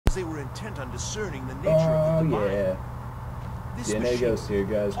they were intent on discerning the nature of the divine. Yeah. This DNA Ghost here,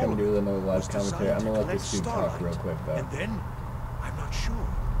 guys. Come do another live was commentary. designed I'm to gonna let collect this dude talk starlight, real quick, though. and then, I'm not sure,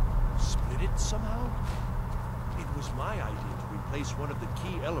 split it somehow? It was my idea to replace one of the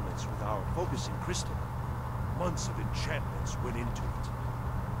key elements with our focusing crystal. Months of enchantments went into it.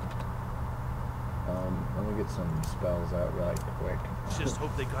 Let me get some spells out right quick. Just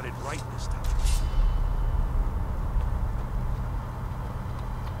hope they got it right this time.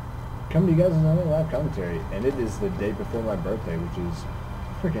 Come to you guys another live commentary, and it is the day before my birthday, which is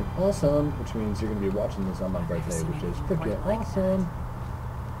freaking awesome, which means you're going to be watching this on my birthday, which is freaking awesome.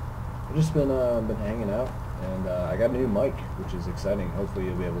 I've just been hanging out, and I got a new mic, which is exciting. Hopefully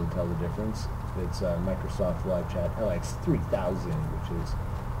you'll be able to tell the difference. It's Microsoft Live Chat LX3000, which is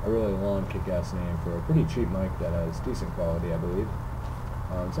a really long kick-ass name for a pretty cheap mic that has decent quality, I believe.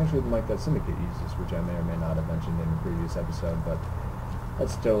 It's actually the mic that Syndicate uses, which I may or may not have mentioned in a previous episode, but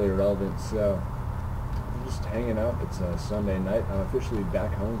that's totally irrelevant. So I'm just hanging out. It's a Sunday night. I'm officially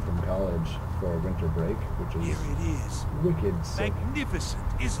back home from college for winter break, which is Here it is. wicked sick. Magnificent,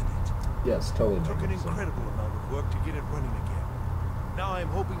 isn't it? Yes, totally Took an magnificent. incredible amount of work to get it running again. Now I'm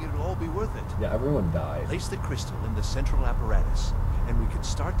hoping it'll all be worth it. Yeah, everyone died. Place the crystal in the central apparatus, and we can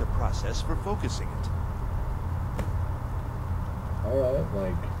start the process for focusing it. Alright,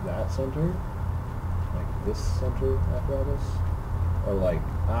 like that center? Like this center apparatus? Or like,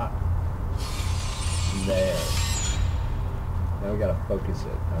 there. Now we gotta focus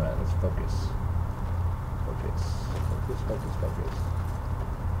it. Alright, let's focus. Focus. Focus, focus, focus.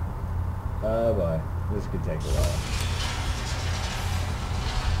 Oh boy, this could take a while.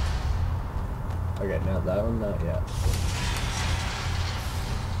 Okay, now that one, not yet.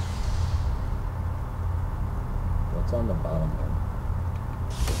 What's on the bottom then?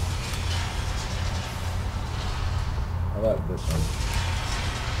 How about this one?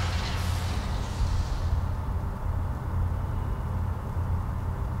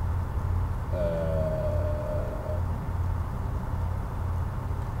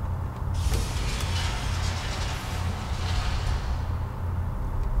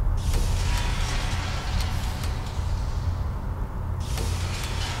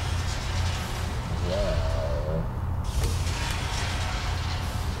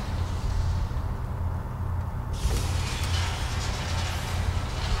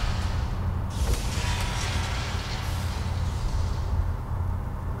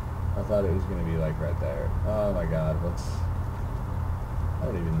 I thought it was going to be like right there. Oh my god, I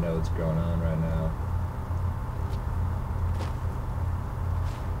don't even know what's going on right now.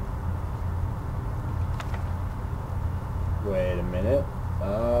 Wait a minute.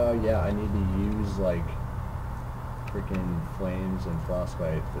 Yeah, I need to use like freaking flames and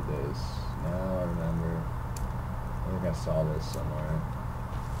frostbite for this. Now I remember. I think I saw this somewhere.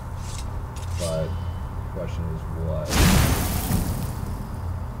 But the question is what?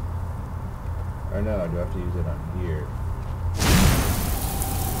 Or no, do I have to use it on here?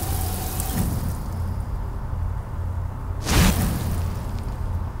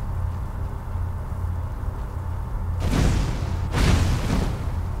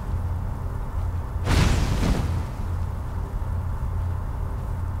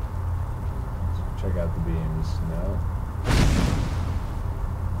 Let's check out the beams. No.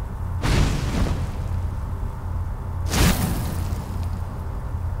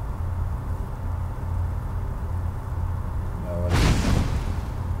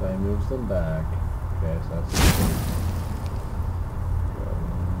 Moves them back. Okay, so that's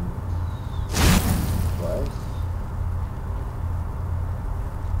twice.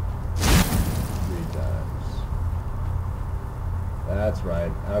 3 times. That's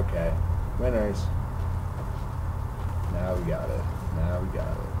right. Okay. Winners. Now we got it. Now we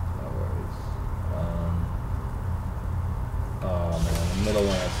got it. No worries. Oh man, the middle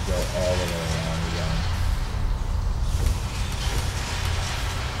one has to go all the way around again.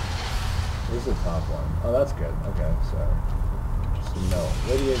 Where's the top one? Oh, that's good. Okay, so just no.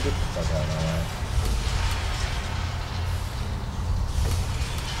 Lydia, get the fuck out of my way.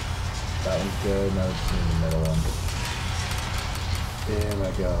 That one's good. Now it's in the middle one. Oh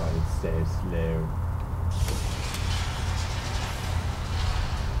my god, it's so slow.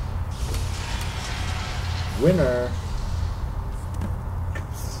 Winner.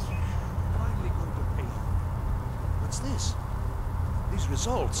 Finally going to pay. What's this? These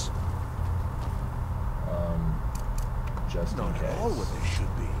results. Just in Not case. at all what they should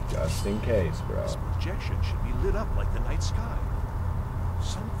be. Just in case, bro. This projection should be lit up like the night sky.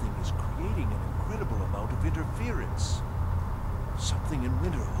 Something is creating an incredible amount of interference. Something in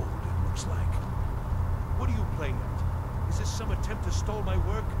Winterhold, it looks like. What are you playing at? Is this some attempt to stall my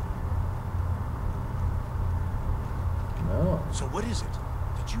work? No. So what is it?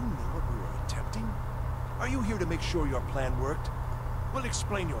 Did you know what we were attempting? Are you here to make sure your plan worked? Well,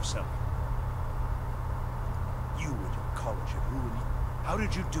 explain yourself. You and your college have ruined you. How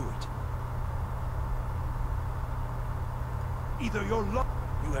did you do it? Either you're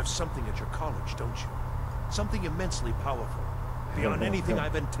you have something at your college, don't you? Something immensely powerful, beyond anything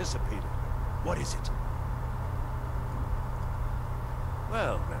I've anticipated. What is it?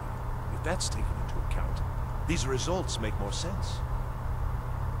 Well, now, if that's taken into account, these results make more sense.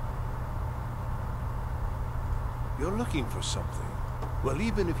 You're looking for something. Well,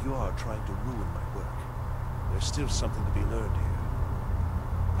 even if you are trying to ruin my work, there's still something to be learned here.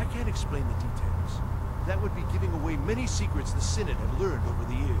 I can't explain the details. That would be giving away many secrets the Synod have learned over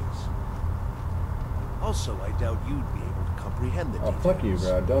the years. Also, I doubt you'd be able to comprehend the details. Oh, fuck you,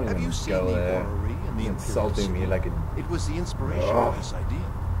 bro. Don't have even you seen go the there. orrery and the Insulting me like a... It was the inspiration of this idea.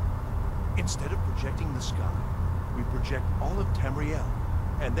 Instead of projecting the sky, we project all of Tamriel,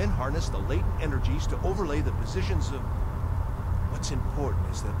 and then harness the latent energies to overlay the positions of... What's important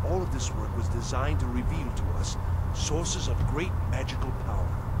is that all of this work was designed to reveal to us sources of great magical power.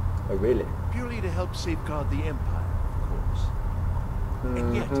 Oh, really? Purely to help safeguard the Empire, of course.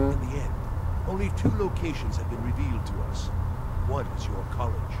 And yet, in the end, only 2 locations have been revealed to us. One is your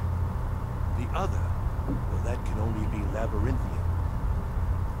college. The other, well, that can only be Labyrinthian.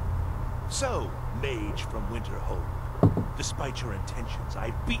 So, Mage from Winterhold, despite your intentions,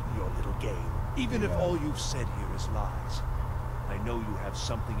 I've beaten your little game, even if all you've said here is lies. I know you have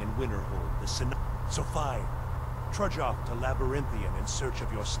something in Winterhold, the So fine, trudge off to Labyrinthian in search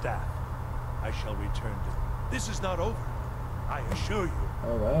of your staff. I shall return to... This is not over, I assure you.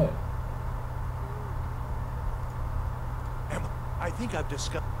 Alright. Emma, I think I've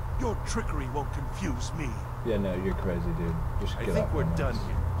discovered... Your trickery won't confuse me. Yeah, no, you're crazy, dude. Just I get think off we're my done nuts.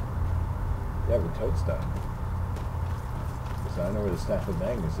 here. Yeah, we're totes done. So I know where the Staff of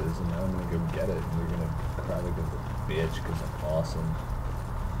Magnus is, and now I'm gonna go get it, and we're gonna cry like a bitch, because I'm awesome.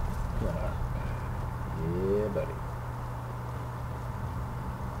 Yeah, buddy.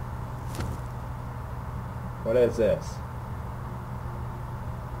 What is this?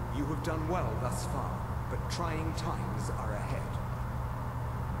 You have done well thus far, but trying times are ahead.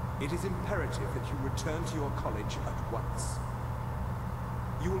 It is imperative that you return to your college at once.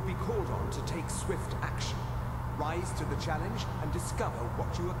 You will be called on to take swift action, rise to the challenge, and discover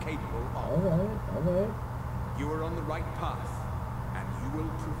what you are capable of. Alright. You are on the right path, and you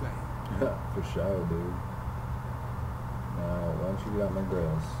will prevail. For sure, dude. Now, why don't you get out my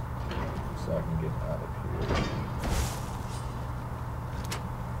grills, so I can get out of here.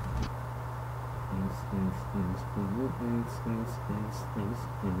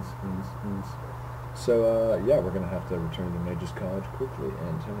 So, yeah, we're gonna have to return to Mage's College quickly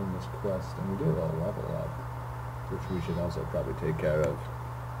and turn in this quest, and we do a level up, which we should also probably take care of.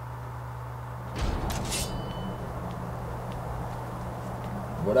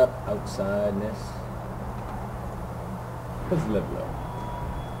 What up, outsideness? Let's live low.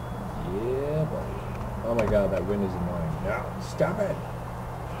 Yeah, buddy. Oh my god, that wind is annoying. No, stop it!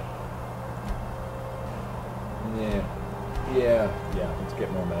 Yeah, let's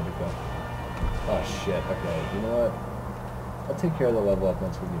get more magical. Oh shit, okay, you know what? I'll take care of the level up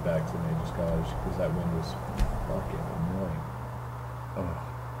once we get back to Mage's College, because that wind was fucking annoying. Oh,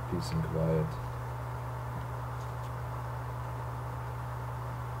 peace and quiet.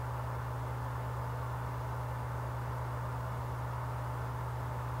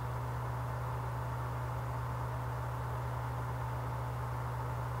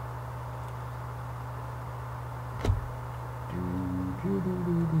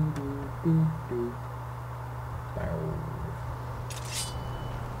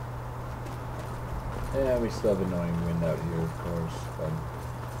 Yeah, we still have annoying wind out here, of course, but...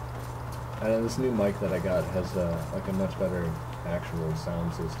 And this new mic that I got has like a much better actual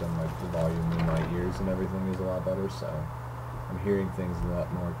sound system, like the volume in my ears and everything is a lot better, so I'm hearing things a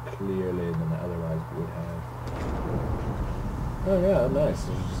lot more clearly than I otherwise would have. Oh yeah, nice,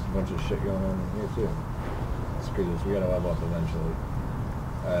 there's just a bunch of shit going on in here too. Screw this, we gotta level up eventually.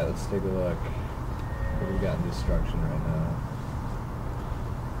 Alright, let's take a look. What do we got in destruction right now?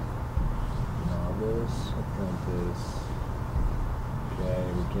 Novice, apprentice. Okay,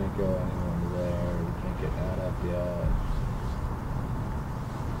 we can't go anywhere there. We can't get that up yet.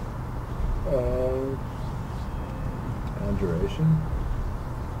 Conjuration?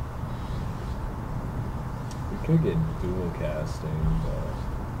 We could get dual casting, but...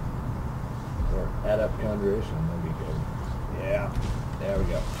 Or adept conjuration, that'd be good. Yeah. There we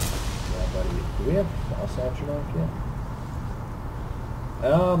go. Yeah, buddy. Do we have Boss Archmage yet?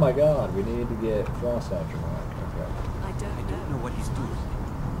 Oh my god, we need to get Frost Archmage. Okay. I don't know what he's doing.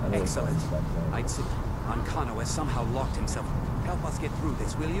 I need to Excellent. find something. I'd say Ancano has somehow locked himself. Help us get through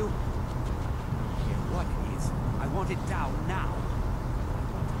this, will you? I don't care what it is. I want it down now. I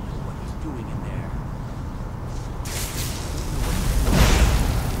want to know what he's doing in there.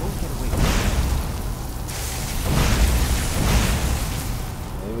 I won't get away with it.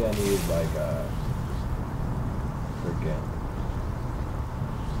 Maybe I need like a freaking.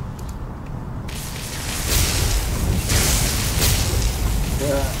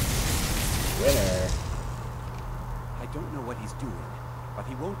 Winner. I don't know what he's doing, but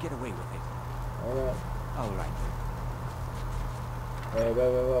he won't get away with it. Alright. All right. Hey,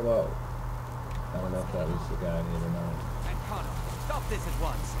 whoa. I don't know if that was the guy I needed or not. Ancano, stop this at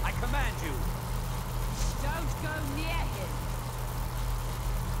once. I command you. Don't go near him.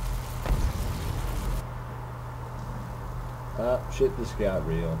 Ah, shit, this got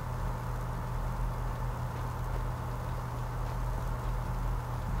real.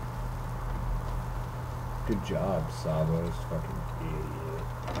 Good job, Sabos, fucking idiot.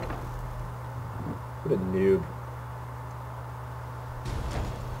 What a noob.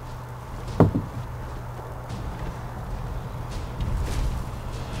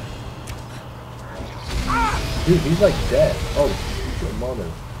 Dude, he's like dead. Oh, shit, mother.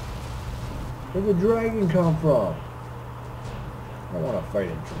 Where'd the dragon come from? I don't want to fight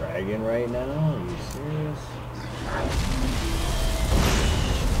a dragon right now. Are you serious?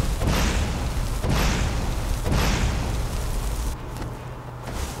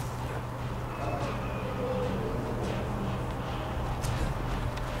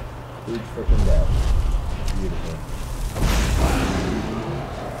 Dude's freaking dead. Beautiful.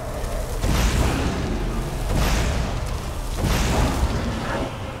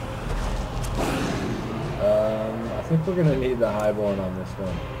 I think we're gonna need the highborn on this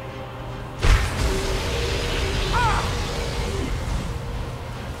one.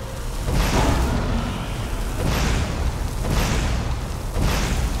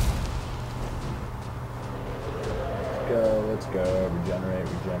 Let's go. Regenerate.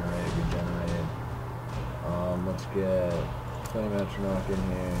 Let's get Flame Metronach in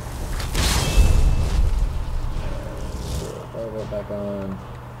here. Fireball back on.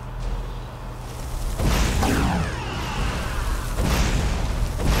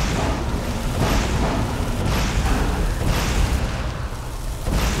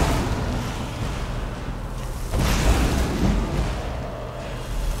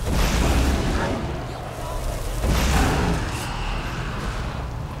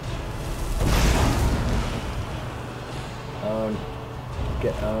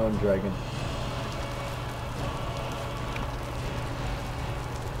 Get owned, dragon.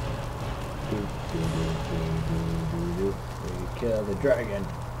 We kill the dragon.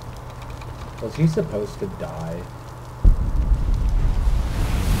 Was he supposed to die?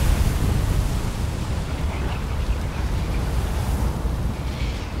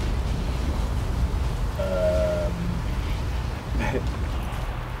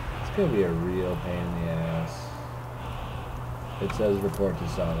 It's gonna be a real pain in the ass. It says report to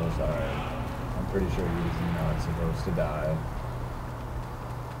Sanos. Alright. I'm pretty sure he was not supposed to die.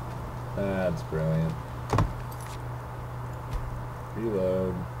 That's brilliant.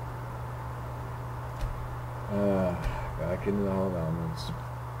 Reload. Back into the home elements.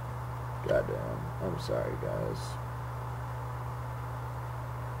 Goddamn. I'm sorry, guys.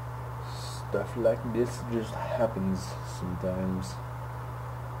 Stuff like this just happens sometimes.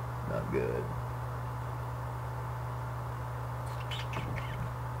 Not good.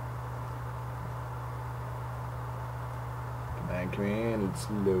 Come in, let's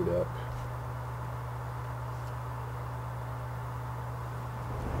load up.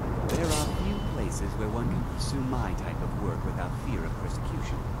 There are few places where one can pursue my type of work without fear of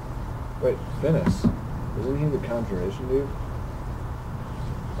persecution. Wait, Finis. Isn't he the conjuration dude?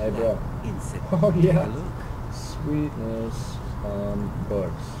 Hey, bro. Oh, yeah. Look. Sweetness.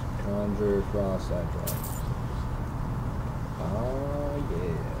 Books. Conjure Frost Archmage. Oh,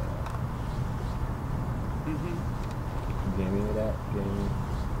 yeah. Give me that, give me.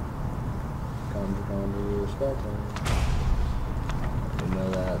 Conjure, spell-time. You know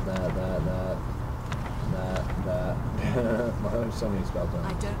that. So many spell-time. I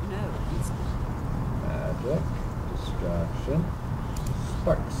don't know. It's Magic, Distraction,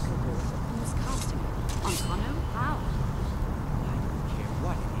 Sparks. who was casting it. Ancano? How? I don't care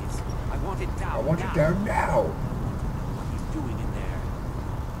what it is. I want it down. I want it down now! What he's doing in there.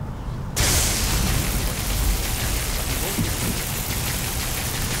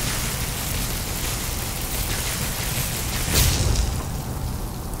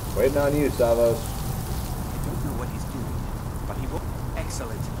 Waiting on you, Savos. I don't know what he's doing, but he will.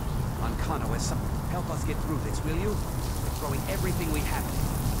 Excellent. Ancano has some. Help us get through this, will you? We're throwing everything we have.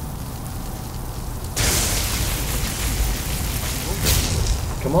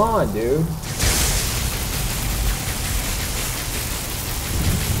 Come on, dude.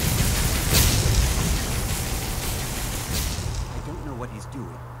 I don't know what he's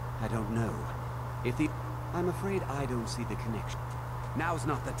doing. I don't know. If he... I'm afraid I don't see the connection. Now's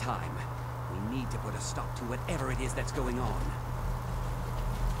not the time. We need to put a stop to whatever it is that's going on.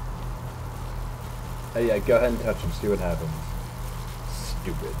 Hey, yeah, go ahead and touch him, see what happens.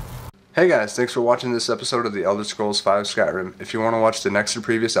 Stupid. Hey guys, thanks for watching this episode of The Elder Scrolls V Skyrim. If you want to watch the next and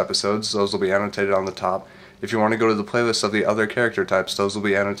previous episodes, those will be annotated on the top. If you want to go to the playlist of the other character types, those will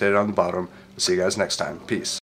be annotated on the bottom. We'll see you guys next time. Peace.